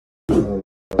Aren't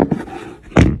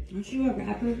you a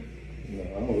rapper? No,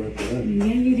 I don't rap that. Yeah,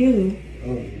 you do. Oh,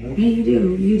 no. Yeah, you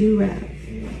do. You do rap.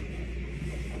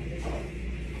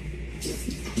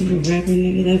 You a rapper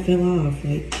nigga that fell off.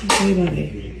 Like, say about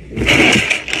it.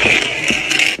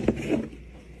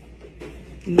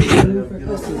 You're paying for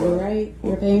pussy, you right?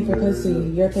 You're paying for pussy.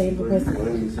 You're paying for pussy.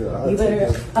 You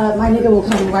better, my nigga will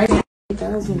come right now.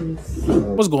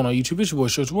 What's going on, YouTube? It's your boy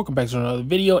Shorts. Welcome back to another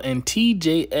video. And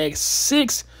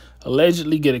TJX6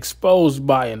 allegedly get exposed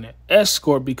by an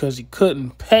escort because he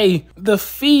couldn't pay the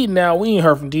fee. Now, we ain't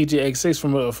heard from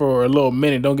TJX6 for a little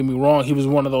minute. Don't get me wrong. He was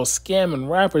one of those scamming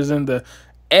rappers, and the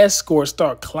escort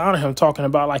start clowning him, talking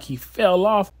about like he fell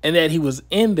off and that he was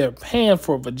in there paying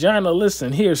for a vagina.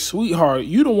 Listen here, sweetheart,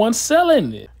 you the one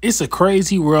selling it. It's a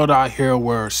crazy world out here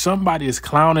where somebody is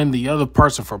clowning the other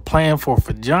person for paying for a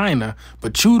vagina,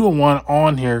 but you the one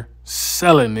on here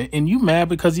selling it, and you mad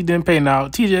because he didn't pay. Now,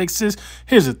 TJX,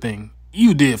 here's the thing.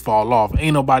 You did fall off.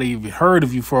 Ain't nobody even heard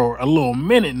of you for a little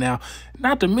minute now.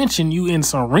 Not to mention you in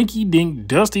some rinky-dink,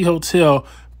 dusty hotel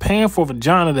paying for a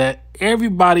vagina that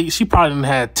everybody, she probably done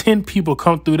had 10 people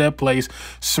come through that place,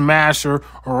 smash her,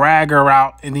 rag her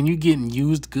out, and then you getting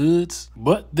used goods.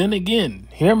 But then again,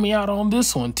 hear me out on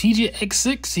this one.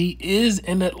 TJX6, he is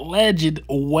an alleged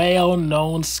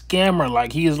well-known scammer.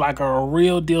 Like, he is like a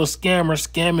real deal scammer,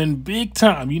 scamming big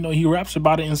time. You know, he raps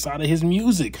about it inside of his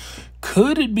music.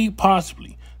 Could it be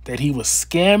possibly that he was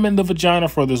scamming the vagina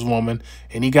for this woman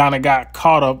and he kind of got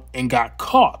caught up and got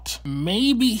caught?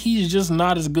 Maybe he's just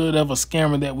not as good of a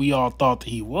scammer that we all thought that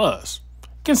he was.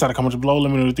 Get inside the comments below.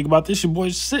 Let me know what you think about this. Your boy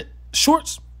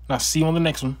Shorts, and I'll see you on the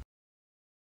next one.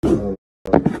 Aren't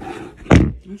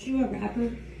you a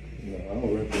rapper? No, I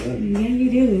don't rap that. Yeah, you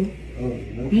do. Oh,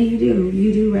 no. Yeah, you do.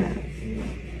 You do rap.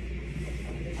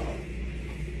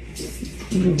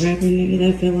 You're a rapper nigga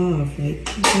that fell off. Like,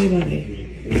 say about it.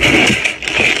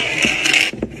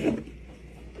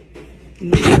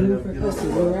 You're paying for pussy,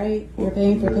 you right? You're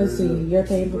paying for pussy. You're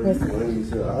paying for pussy.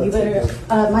 You better,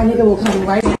 my nigga will come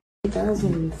right now.